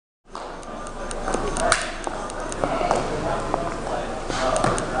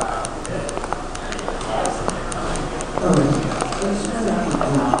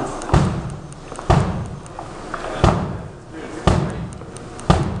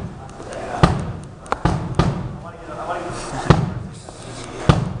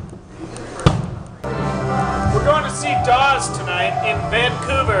in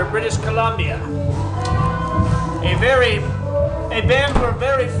Vancouver, British Columbia. A band we're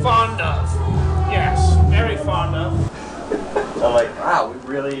very fond of. Yes, very fond of. I'm like, wow, we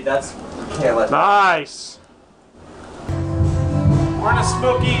can't let that. Nice. We're in a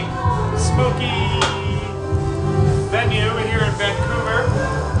spooky venue here in Vancouver.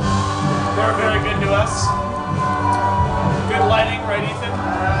 They're very good to us. Good lighting, right, Ethan?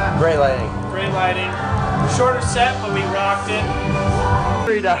 Great lighting. Great lighting. Shorter set, but we rocked it.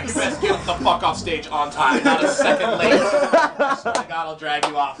 You best get the fuck off stage on time, not a second late. I swear to God, I'll drag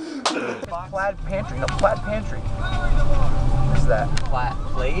you off. Plaid pantry. No, plaid pantry. What's that? Plaid.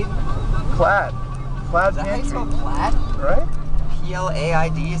 Plaid. Plaid Is that pantry. how you spell plaid? Right?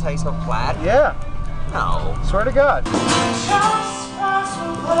 P-L-A-I-D is how you spell plaid? Yeah. No. Swear to God.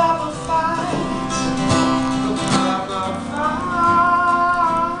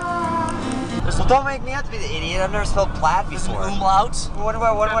 Well, don't make me have to be the idiot. I've never spelled plaid before. Umlaut? When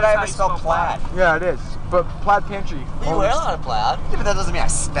would I ever spell plaid? Yeah, it is. But plaid pantry. You wear a lot of plaid. Yeah, but that doesn't mean I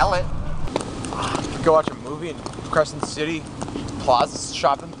spell it. Go watch a movie in Crescent City Plaza,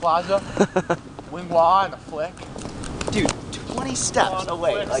 shopping plaza. Winglaw and a flick. Dude, 20 steps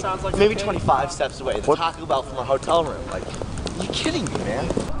away. Like maybe 25 steps away. The Taco Bell from our hotel room. Like, are you kidding me, man?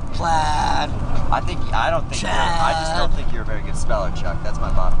 Plaid. I just don't think you're a very good speller, Chuck. That's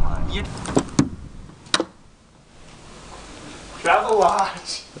my bottom line. Travel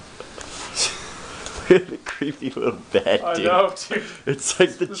Lodge. Really creepy little bed, dude. I know, dude. It's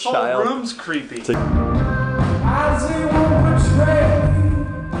like the this child. Whole room's creepy. It's like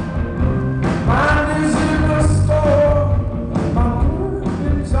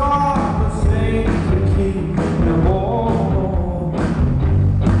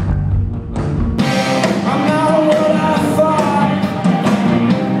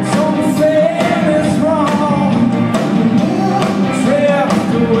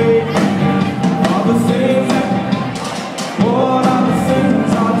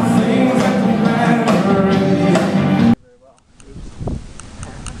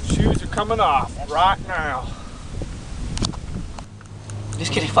Coming off right now. This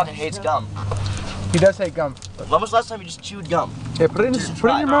kid fucking hates gum. He does hate gum. When was the last time you just chewed gum? Yeah, put it in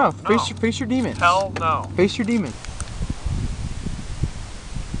your mouth. No. Face your demon. Hell no. Face your demon.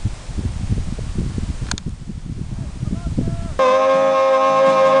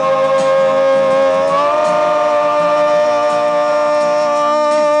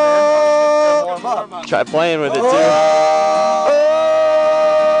 try playing with it too.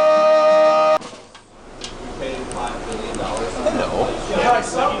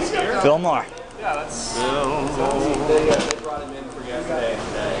 Fillmore. Yeah, that's.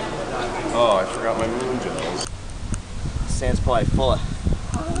 Oh, I forgot my moon gels. Sand's probably full of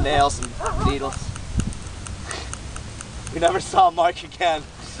nails and needles. We never saw Mark again.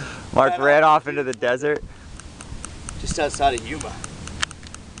 Mark ran off into the desert. Just outside of Yuma.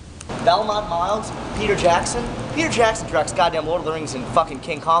 Belmont Miles, Peter Jackson. Peter Jackson directs goddamn Lord of the Rings and fucking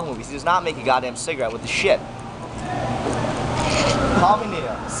King Kong movies. He does not make a goddamn cigarette with the shit. Call me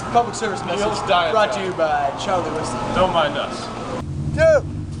Neil. It's a public service message brought to you by Charlie Whistler. Don't mind us. 2,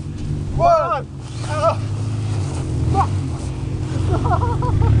 1.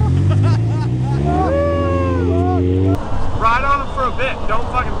 Ride on him for a bit. Don't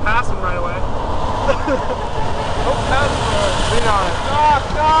fucking pass him right away. Don't pass him. Lean on it.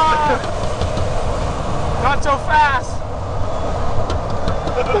 Not so fast.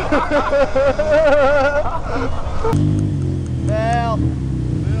 Well.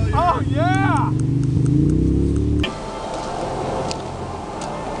 Oh yeah.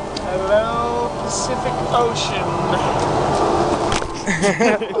 Hello, Pacific Ocean.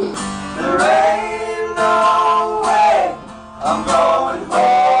 There ain't no way I'm going home.